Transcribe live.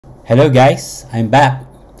Hello guys, I'm back.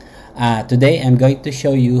 Today I'm going to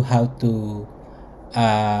show you how to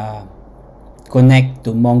connect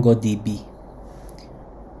to MongoDB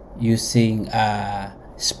using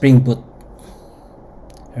Spring Boot.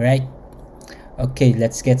 Alright, okay,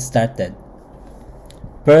 let's get started.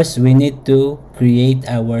 First, we need to create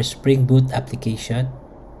our Spring Boot application.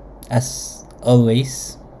 As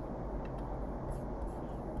always,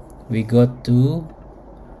 we go to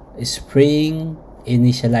Spring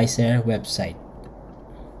Initializer website.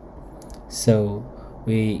 So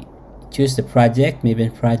we choose the project,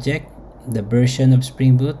 Maven project, the version of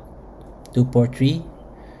Spring Boot 243,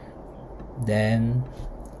 then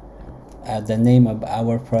the name of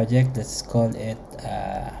our project, let's call it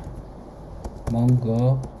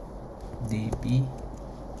MongoDB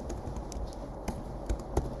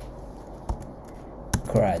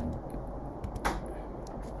CRUD.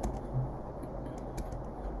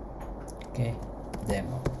 Okay,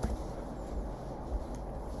 demo.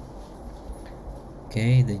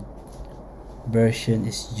 Okay, the version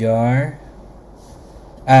is jar.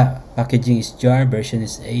 Packaging is jar, version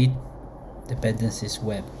is 8, dependency is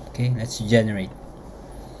web. Okay, let's generate.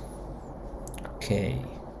 Okay,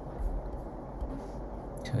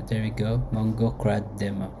 so there we go, Mongo CRUD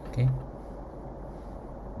demo. Okay,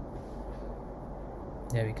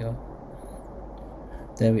 there we go.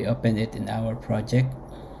 Then we open it in our project.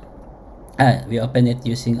 We open it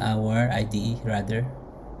using our IDE rather.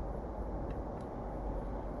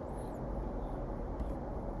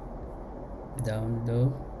 Download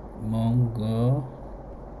Mongo,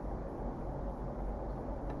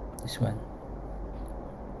 this one,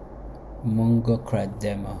 Mongo CRUD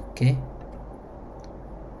demo. Okay,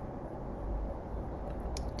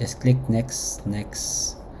 just click next.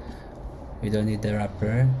 We don't need the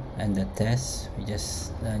wrapper and the test, we just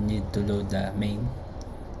need to load the main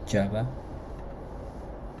Java.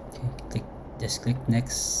 Okay, just click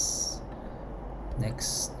next,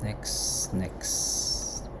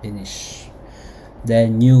 finish.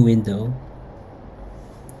 Then new window,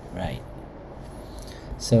 right?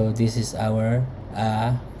 So this is our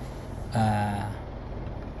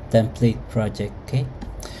template project. Okay,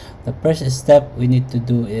 the first step we need to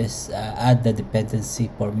do is add the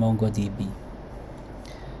dependency for MongoDB.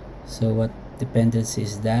 So what dependency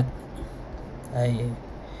is that? I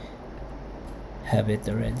have it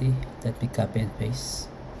already. Let me copy and paste.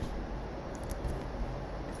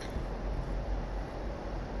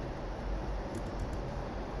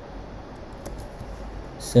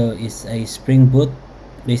 So it's a Spring Boot,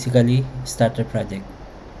 basically starter project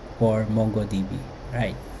for MongoDB,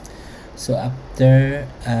 right? So after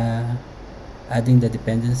adding the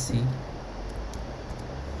dependency,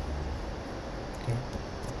 okay,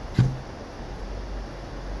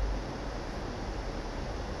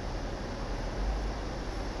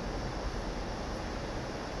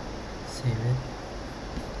 save it.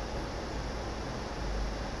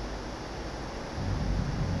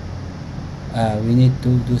 We need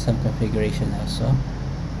to do some configuration also.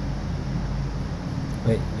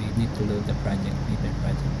 Wait, we need to load the project, Maven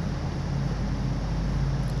project.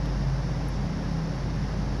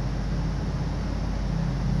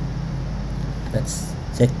 Let's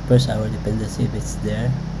check first our dependency if it's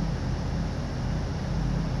there.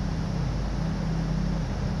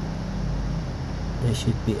 There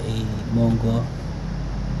should be a MongoDB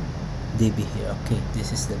here. Okay,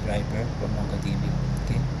 this is the driver for MongoDB.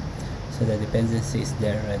 Okay, so the dependency is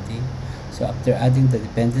there already. So after adding the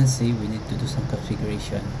dependency, we need to do some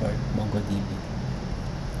configuration for MongoDB.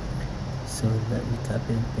 So let me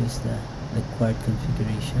copy and paste the required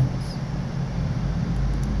configurations.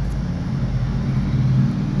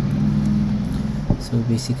 So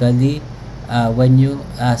basically, when you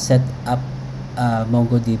set up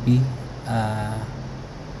MongoDB,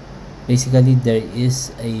 basically there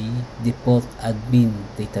is a default admin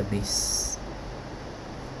database.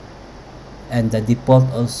 And the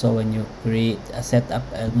default also, when you create a setup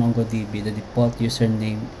at MongoDB, the default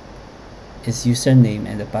username is username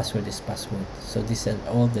and the password is password. So these are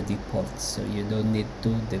all the defaults. So you don't need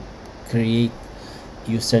to create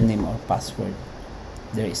username or password.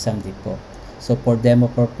 There is some default. So for demo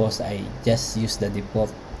purpose, I just use the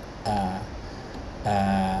default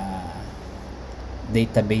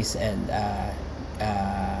database and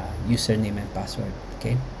username and password.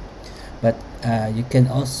 Okay, but you can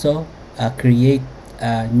also create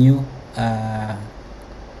new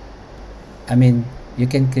you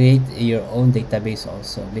can create your own database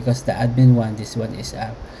also, because the admin one, this one is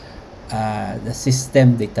the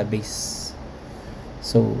system database.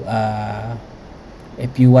 So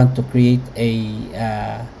if you want to create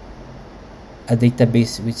a a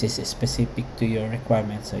database which is specific to your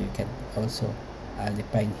requirements, so you can also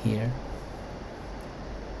define here.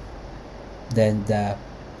 Then the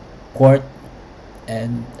port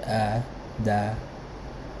and the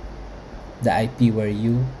IP where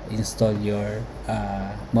you install your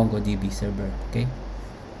MongoDB server.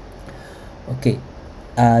 Okay,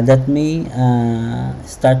 let me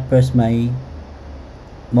start first my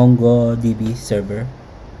MongoDB server.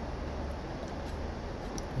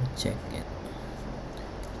 Check it.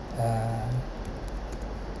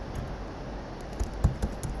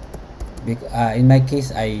 In my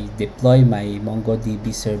case, I deploy my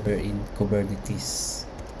MongoDB server in Kubernetes,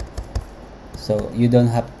 so you don't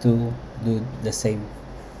have to do the same.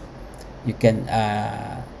 You can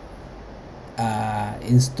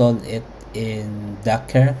install it in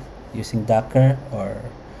Docker using Docker, or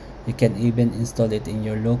you can even install it in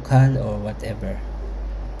your local or whatever,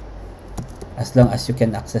 as long as you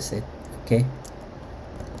can access it. Okay,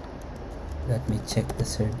 let me check the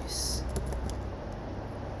service.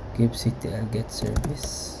 kubectl get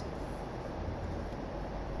service.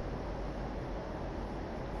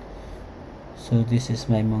 So this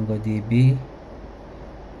is my MongoDB.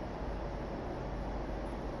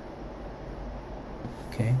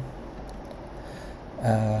 Okay,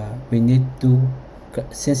 we need to,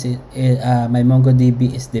 since my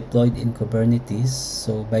MongoDB is deployed in Kubernetes,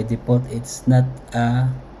 so by default it's not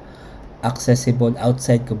accessible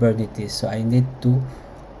outside Kubernetes, so I need to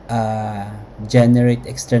generate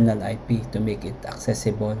external IP to make it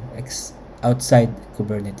accessible outside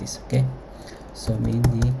Kubernetes. Okay, so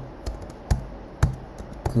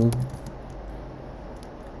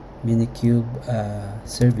minikube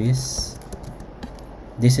service.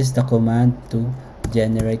 This is the command to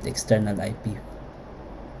generate external IP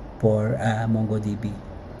for MongoDB.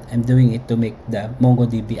 I'm doing it to make the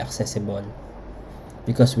MongoDB accessible,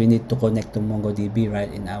 because we need to connect to MongoDB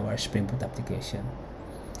right in our Spring Boot application.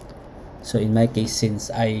 So in my case,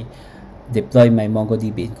 since I deploy my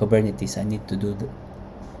MongoDB in Kubernetes, I need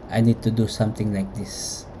to do something like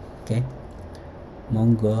this. Okay,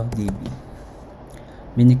 MongoDB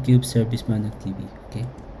minikube service MongoDB. Okay,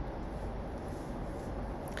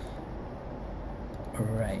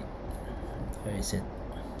 alright, where is it?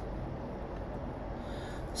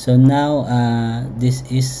 So now this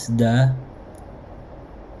is the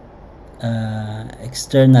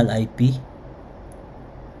external IP,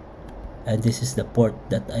 and this is the port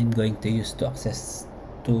that I'm going to use to access,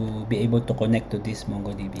 to be able to connect to this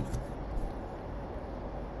MongoDB.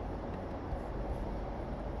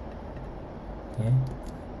 Okay,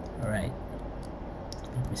 alright,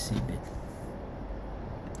 let me see it.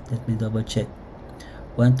 Let me double check.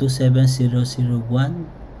 127001,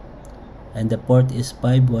 and the port is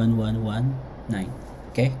 51119.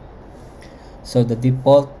 Okay, so the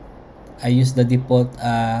default, I use the default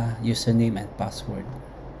username and password,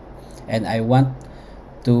 and I want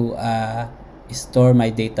to store my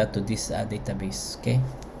data to this database. Okay,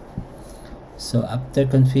 so after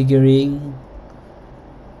configuring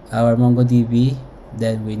our MongoDB,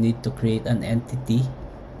 then we need to create an entity.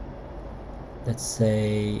 Let's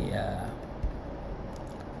say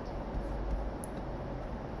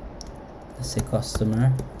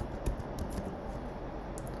customer.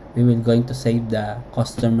 We will going to save the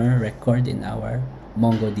customer record in our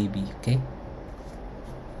MongoDB. Okay,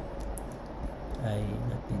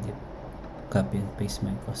 let me copy and paste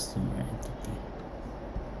my customer entity.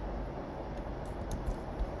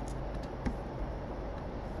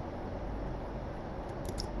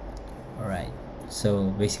 Alright,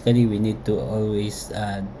 so basically we need to always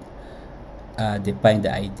define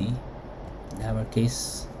the ID. In our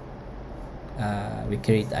case, we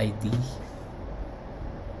create ID.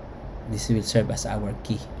 This will serve as our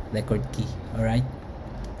key, record key. Alright,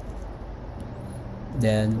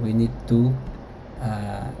 then we need to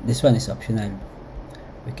this one is optional.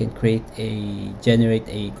 We can generate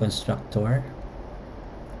a constructor.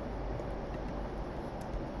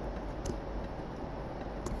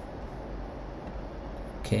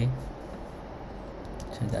 Okay,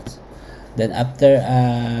 so that's, then after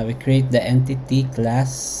we create the entity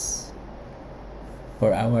class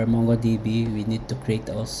for our MongoDB, we need to create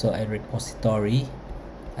also a repository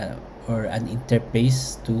or an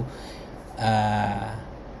interface to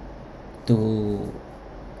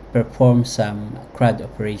perform some CRUD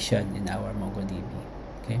operation in our MongoDB.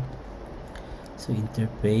 Okay, so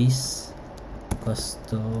interface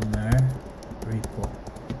customer repo.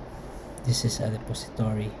 This is a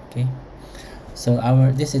repository. Okay, so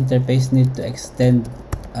this interface need to extend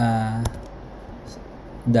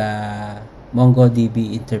the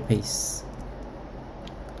MongoDB interface,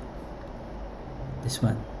 this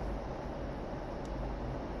one.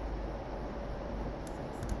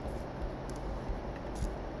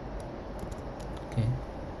 Okay.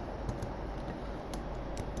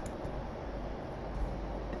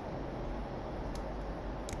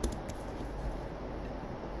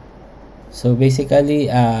 So basically,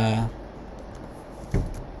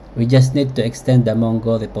 we just need to extend the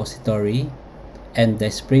Mongo repository, and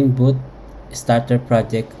the Spring Boot starter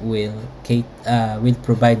project will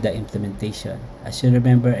provide the implementation. As you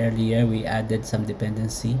remember earlier, we added some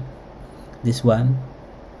dependency. This one,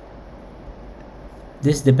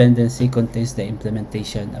 this dependency contains the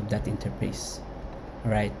implementation of that interface.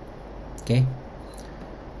 All right. Okay.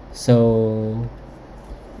 So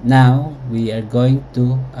now we are going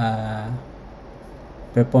to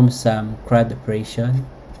perform some CRUD operation.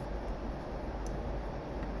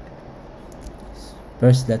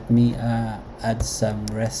 First, let me add some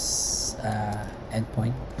REST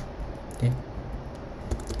endpoint. Okay.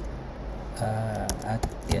 At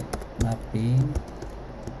get mapping.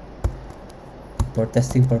 For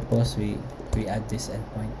testing purpose, we add this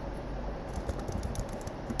endpoint.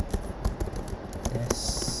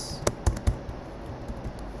 Yes.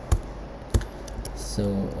 So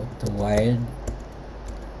auto wired,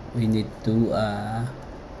 we need to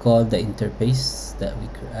call the interface that we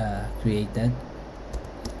created.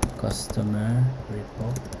 Customer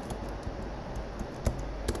repo.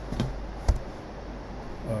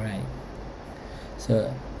 Alright,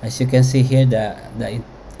 so as you can see here,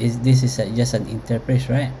 this is just an interface,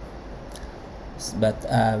 right? But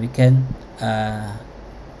we can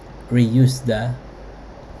reuse the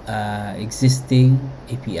existing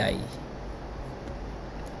API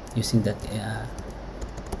using that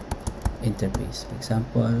interface. For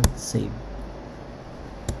example, save.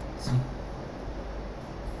 See?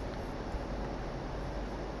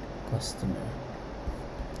 Customer.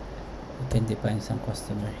 You can define some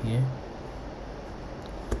customer here.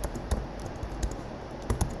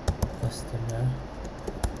 Customer.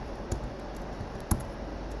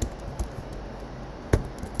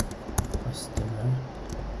 Customer.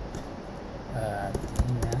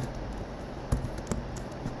 Tina.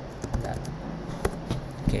 That.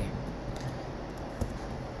 Okay.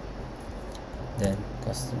 Then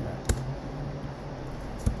customer.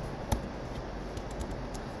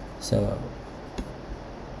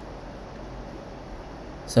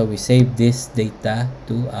 So we save this data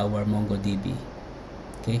to our MongoDB,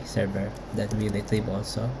 okay, server, that we retrieve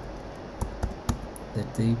also.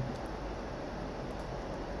 Retrieve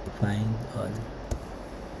find all.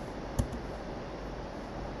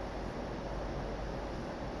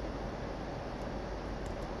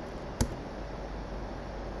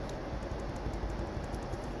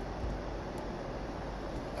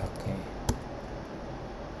 Okay.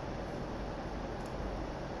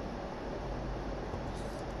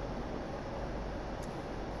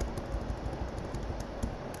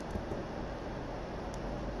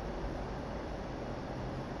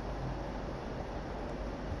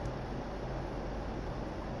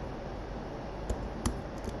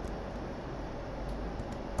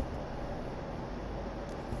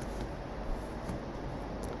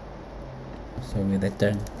 So we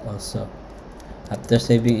return also after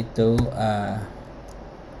saving it to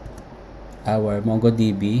our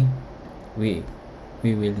MongoDB. We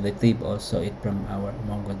will retrieve also it from our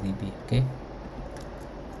MongoDB. Okay,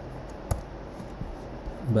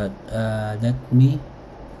 but let me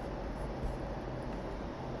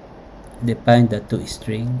define the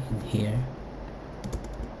toString in here.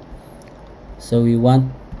 So we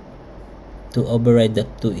want to override the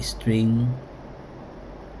toString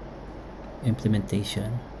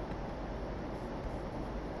implementation.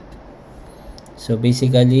 So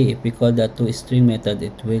basically, if we call the toString method,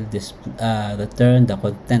 it will return the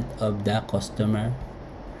content of the customer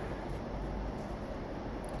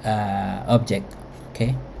object.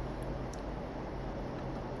 Okay,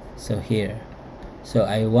 so here, so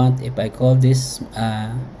I want, if I call this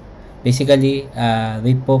basically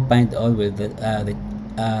repo find all will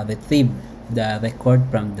retrieve the record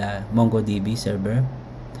from the MongoDB server.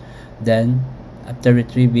 Then after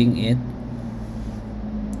retrieving it,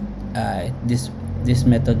 this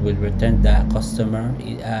method will return the customer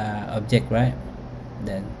object, right?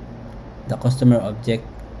 Then the customer object,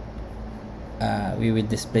 we will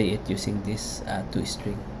display it using this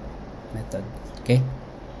toString method. Okay,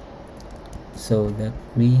 so let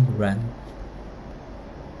me run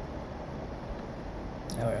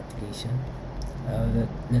our application.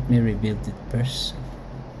 Let me rebuild it first.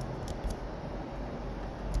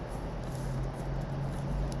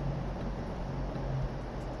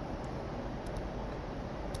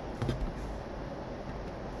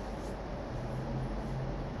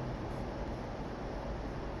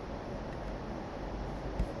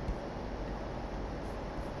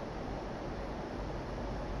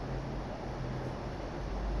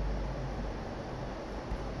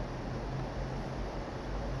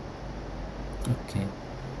 Okay,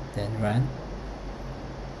 then run.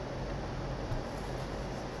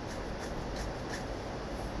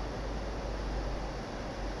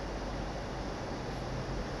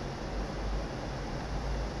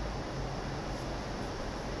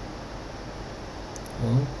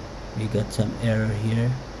 Oh, we got some error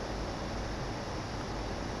here.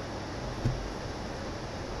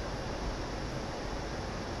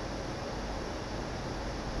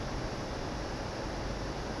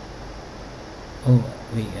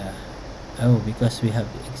 Oh, because we have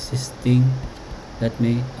existing, that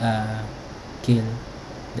may kill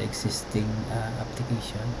the existing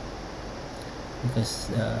application, because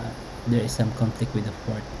there is some conflict with the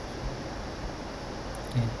port.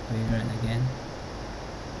 Okay, we run again.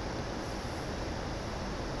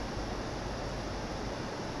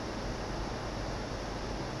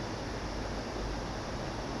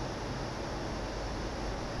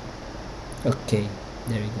 Okay,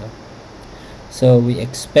 there we go. So we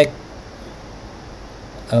expect,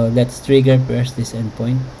 let's trigger first this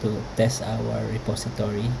endpoint to test our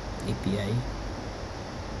repository API.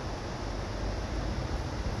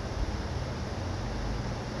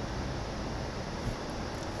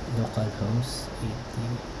 Localhost 80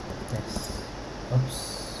 test. Oops,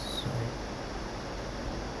 sorry.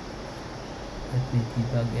 Let me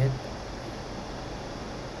debug it.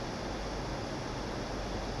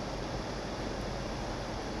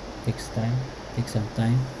 Takes some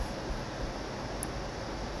time.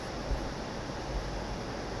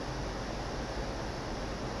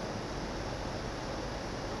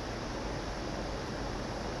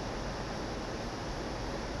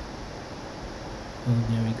 Oh,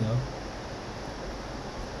 there we go.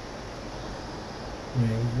 We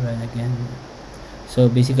run again. So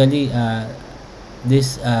basically,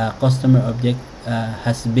 this customer object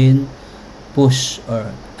has been pushed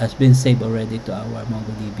or has been saved already to our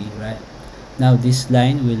MongoDB, right? Now this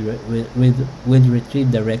line will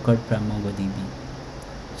retrieve the record from MongoDB.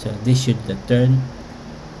 So this should return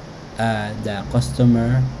the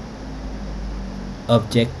customer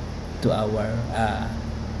object to our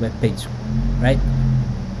web page, right?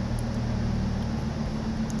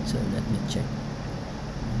 So let me check.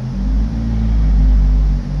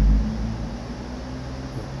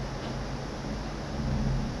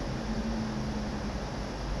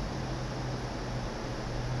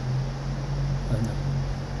 Oh no.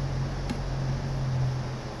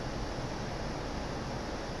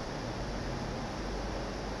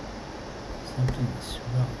 Something is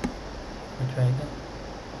wrong. I'll try again.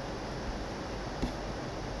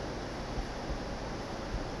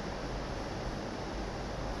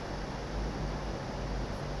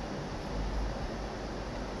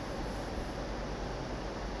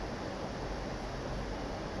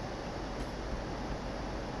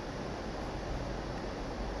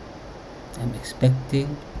 I'm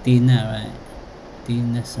expecting Tina, right?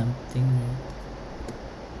 Tina something, right?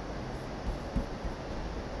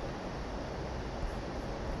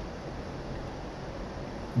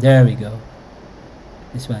 There we go.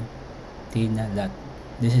 This one, Tina Lat.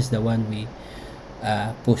 This is the one we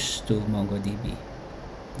push to MongoDB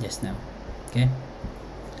just now. Okay.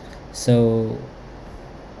 So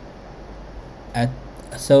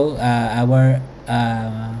our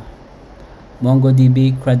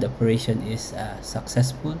MongoDB CRUD operation is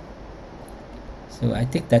successful. So I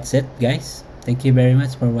think that's it, guys. Thank you very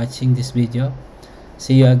much for watching this video.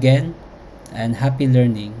 See you again and happy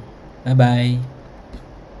learning. Bye bye.